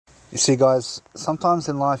You see, guys, sometimes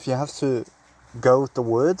in life you have to go with the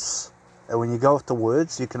words, and when you go with the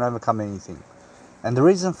words, you can overcome anything. And the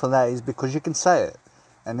reason for that is because you can say it.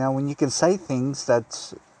 And now when you can say things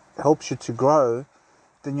that helps you to grow,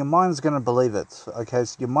 then your mind's going to believe it. Okay,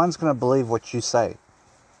 so your mind's going to believe what you say.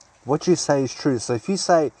 What you say is true. So if you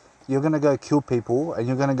say you're going to go kill people, and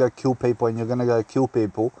you're going to go kill people, and you're going to go kill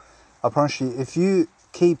people, I promise you, if you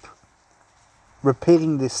keep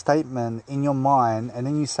repeating this statement in your mind, and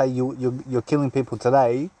then you say you're killing people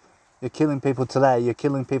today, you're killing people today, you're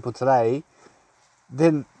killing people today,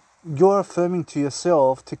 then you're affirming to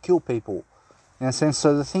yourself to kill people. You know what I'm saying?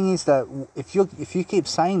 So the thing is that if you keep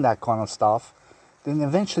saying that kind of stuff, then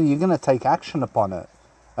eventually you're going to take action upon it.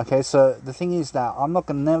 Okay, so the thing is that I'm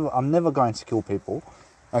never going to kill people.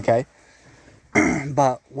 Okay,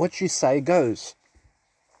 but what you say goes.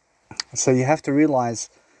 So you have to realize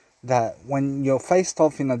that when you're faced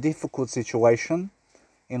off in a difficult situation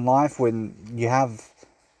in life, when you have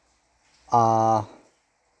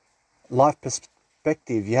life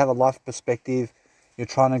perspective, you're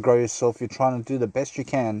trying to grow yourself, you're trying to do the best you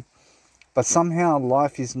can, but somehow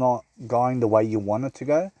life is not going the way you want it to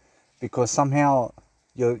go, because somehow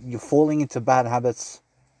you're falling into bad habits,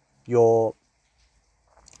 you're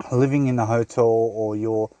living in a hotel, or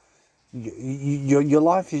your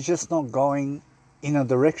life is just not going in a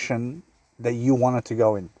direction that you want it to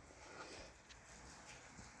go in.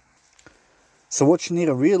 So what you need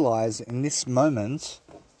to realize in this moment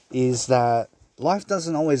is that life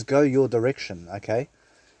doesn't always go your direction, okay?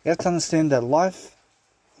 You have to understand that life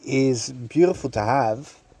is beautiful to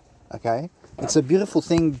have, okay? It's a beautiful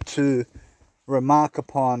thing to remark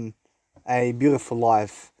upon a beautiful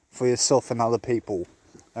life for yourself and other people,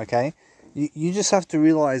 okay? You just have to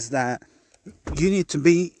realize that you need to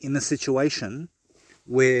be in a situation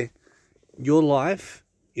where your life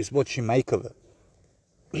is what you make of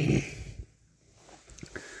it.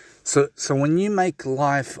 So when you make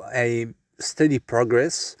life a steady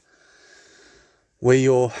progress, where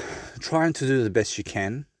you're trying to do the best you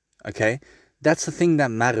can, okay, that's the thing that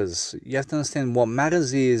matters. You have to understand what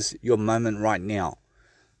matters is your moment right now.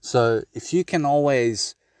 So if you can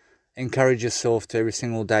always encourage yourself to every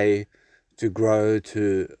single day to grow,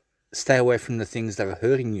 to stay away from the things that are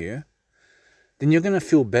hurting you, then you're going to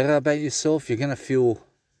feel better about yourself. You're going to feel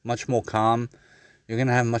much more calm. You're going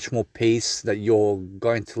to have much more peace, that you're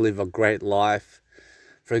going to live a great life,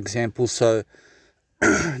 for example. So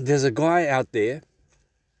there's a guy out there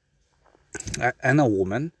and a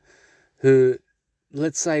woman who,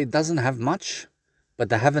 let's say, doesn't have much, but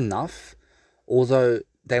they have enough, although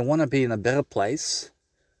they want to be in a better place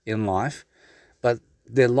in life, but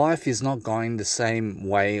their life is not going the same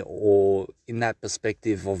way, or in that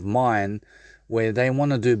perspective of mine, where they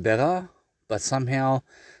want to do better, but somehow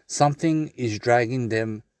something is dragging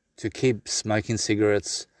them to keep smoking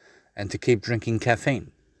cigarettes and to keep drinking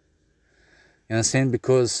caffeine. You understand?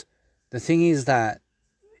 Because the thing is that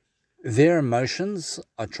their emotions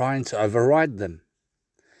are trying to override them,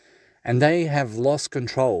 and they have lost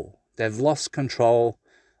control. They've lost control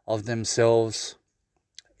of themselves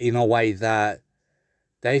in a way that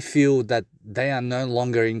they feel that they are no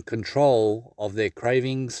longer in control of their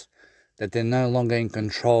cravings, that they're no longer in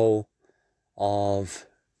control of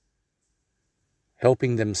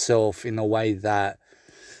helping themselves in a way that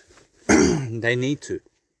they need to.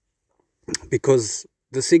 Because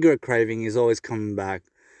the cigarette craving is always coming back.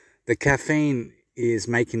 The caffeine is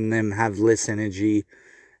making them have less energy,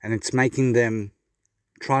 and it's making them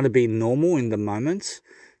try to be normal in the moment.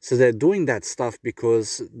 So they're doing that stuff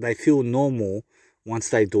because they feel normal once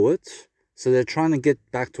they do it. So they're trying to get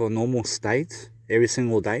back to a normal state every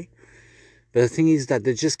single day. But the thing is that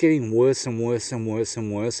they're just getting worse and worse and worse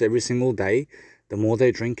and worse every single day. The more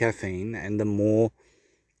they drink caffeine and the more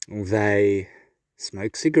they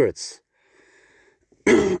smoke cigarettes.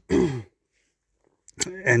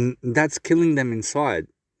 And that's killing them inside.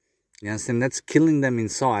 You understand? That's killing them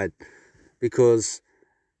inside, because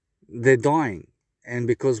they're dying. And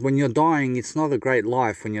because when you're dying, it's not a great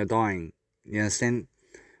life when you're dying. You understand?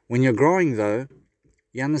 When you're growing, though,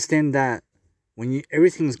 you understand that when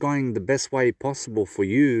everything's going the best way possible for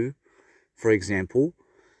you, for example,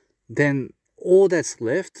 then all that's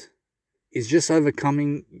left is just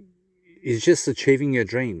achieving your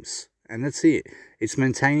dreams. And that's it. It's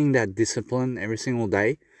maintaining that discipline every single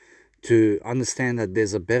day, to understand that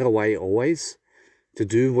there's a better way always, to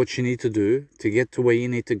do what you need to do, to get to where you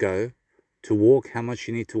need to go, to walk how much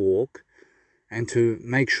you need to walk, and to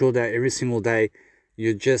make sure that every single day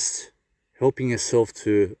you're just helping yourself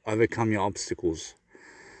to overcome your obstacles.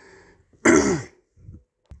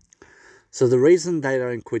 So the reason they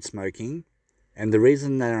don't quit smoking And the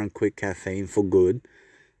reason they don't quit caffeine for good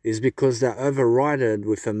is because they're overridden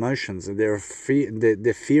with emotions. They're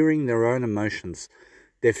fearing their own emotions.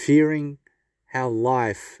 They're fearing how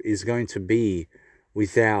life is going to be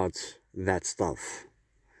without that stuff.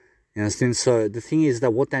 You understand? So the thing is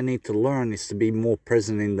that what they need to learn is to be more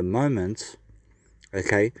present in the moment.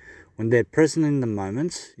 Okay? When they're present in the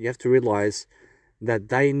moment, you have to realize that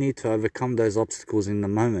they need to overcome those obstacles in the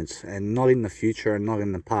moment and not in the future and not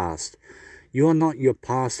in the past. You are not your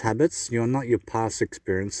past habits, you are not your past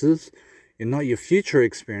experiences, you're not your future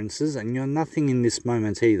experiences, and you're nothing in this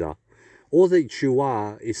moment either. All that you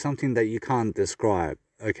are is something that you can't describe,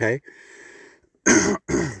 okay?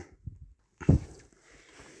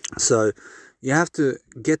 So you have to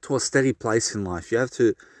get to a steady place in life. You have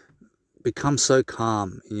to become so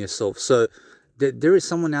calm in yourself. So there is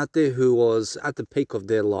someone out there who was at the peak of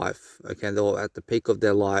their life, okay? They were at the peak of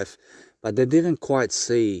their life, but they didn't quite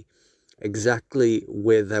see exactly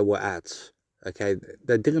where they were at, okay?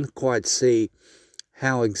 They didn't quite see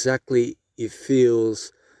how exactly it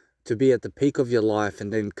feels to be at the peak of your life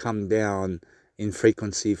and then come down in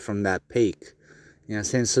frequency from that peak. You know,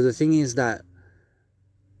 so the thing is that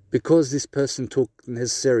because this person took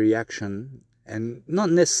necessary action, and not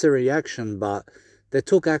necessary action, but they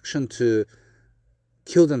took action to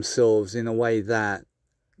kill themselves in a way that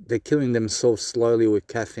they're killing themselves slowly with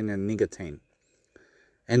caffeine and nicotine.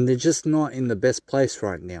 And they're just not in the best place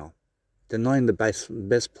right now. They're not in the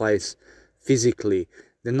best place physically.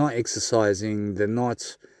 They're not exercising. They're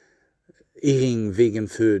not eating vegan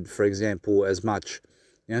food, for example, as much.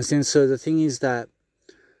 You understand? So the thing is that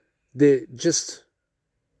they're just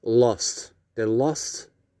lost. They're lost,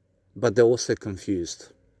 but they're also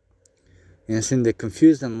confused. You understand? They're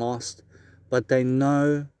confused and lost, but they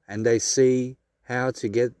know and they see how to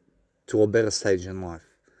get to a better stage in life.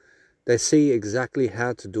 They see exactly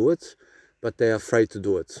how to do it, but they're afraid to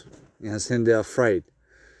do it. You understand? They're afraid.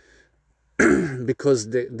 Because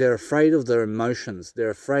they're afraid of their emotions. They're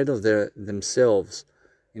afraid of themselves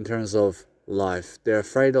in terms of life. They're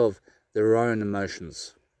afraid of their own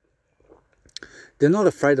emotions. They're not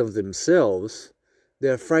afraid of themselves.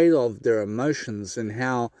 They're afraid of their emotions and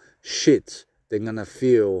how shit they're going to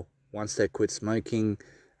feel once they quit smoking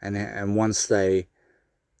and once they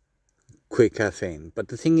quit caffeine. But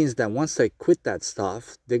the thing is that once they quit that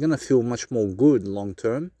stuff, they're going to feel much more good long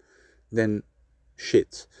term than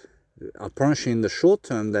shit. I promise you, in the short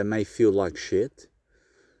term, they may feel like shit.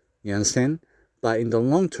 You understand? But in the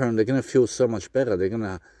long term, they're going to feel so much better. They're going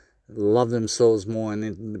to love themselves more,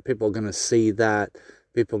 and people are going to see that.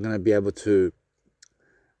 People are going to be able to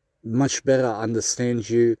much better understand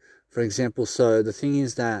you, for example. So the thing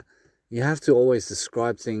is that you have to always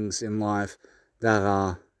describe things in life that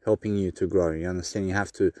are helping you to grow. You understand? You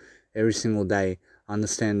have to, every single day,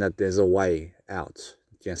 understand that there's a way out.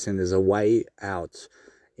 You understand? There's a way out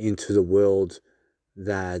into the world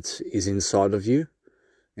that is inside of you.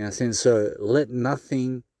 You understand? So let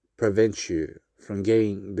nothing prevent you from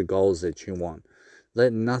getting the goals that you want.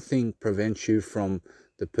 Let nothing prevent you from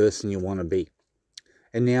the person you want to be.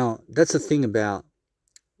 And now, that's the thing about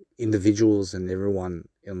individuals and everyone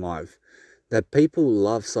in life, that people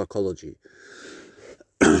love psychology.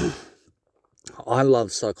 I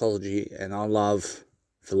love psychology and I love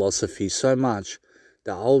philosophy so much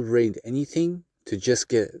that I'll read anything to just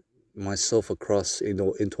get myself across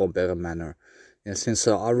into a better manner. And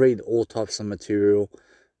so I read all types of material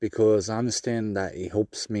because I understand that it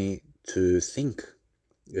helps me to think.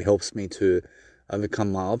 It helps me to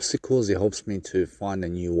overcome my obstacles. It helps me to find a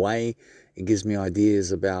new way. It gives me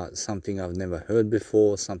ideas about something I've never heard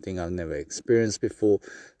before, something I've never experienced before.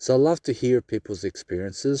 So I love to hear people's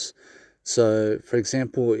experiences. So, for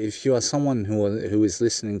example, if you are someone who is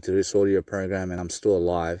listening to this audio program and I'm still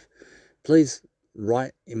alive, please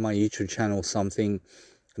write in my YouTube channel something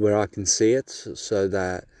where I can see it so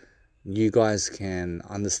that you guys can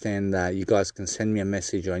understand, that you guys can send me a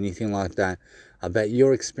message or anything like that about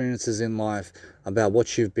your experiences in life, about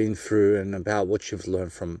what you've been through and about what you've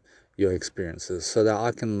learned from your experiences, so that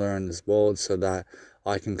I can learn as well, so that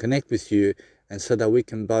I can connect with you and so that we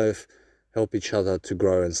can both help each other to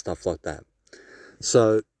grow and stuff like that.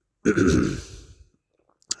 So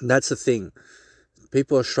that's the thing.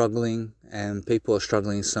 People are struggling, and people are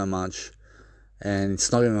struggling so much, and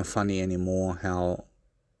it's not even funny anymore how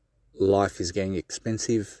life is getting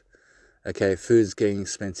expensive. Okay, food's getting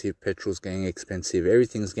expensive, petrol's getting expensive,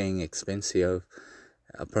 everything's getting expensive.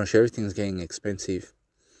 Pretty much everything's getting expensive.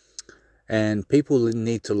 And people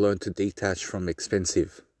need to learn to detach from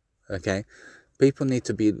expensive. Okay? People need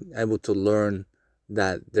to be able to learn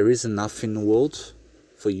that there is enough in the world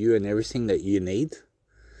for you and everything that you need.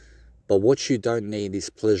 But what you don't need is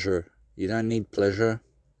pleasure. You don't need pleasure.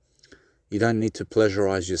 You don't need to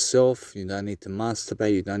pleasurize yourself. You don't need to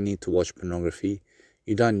masturbate. You don't need to watch pornography.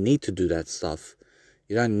 You don't need to do that stuff.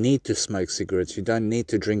 You don't need to smoke cigarettes. You don't need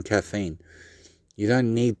to drink caffeine. You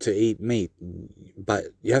don't need to eat meat. But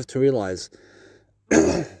you have to realize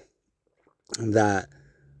that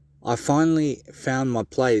I finally found my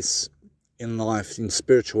place in life, in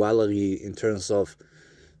spirituality, in terms of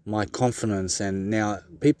my confidence. And now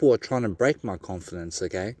people are trying to break my confidence,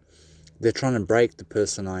 okay? They're trying to break the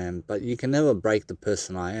person I am. But you can never break the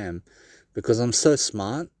person I am, because I'm so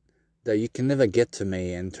smart that you can never get to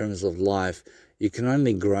me in terms of life. You can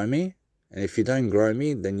only grow me. And if you don't grow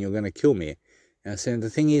me, then you're going to kill me. And so the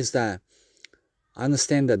thing is that I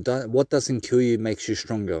understand that what doesn't kill you makes you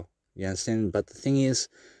stronger. You understand? But the thing is,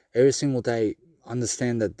 every single day,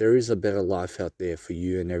 understand that there is a better life out there for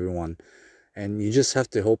you and everyone. And you just have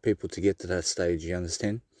to help people to get to that stage, you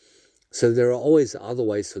understand? So there are always other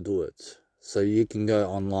ways to do it. So you can go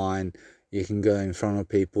online, you can go in front of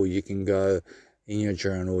people, you can go in your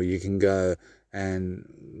journal, you can go and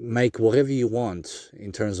make whatever you want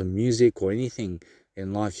in terms of music or anything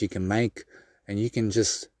in life you can make, and you can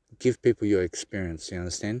just give people your experience, you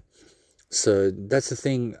understand? So that's the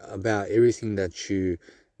thing about everything that you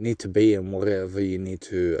need to be and whatever you need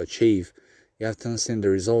to achieve. You have to understand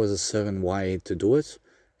there is always a certain way to do it,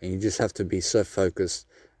 and you just have to be so focused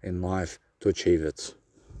in life to achieve it.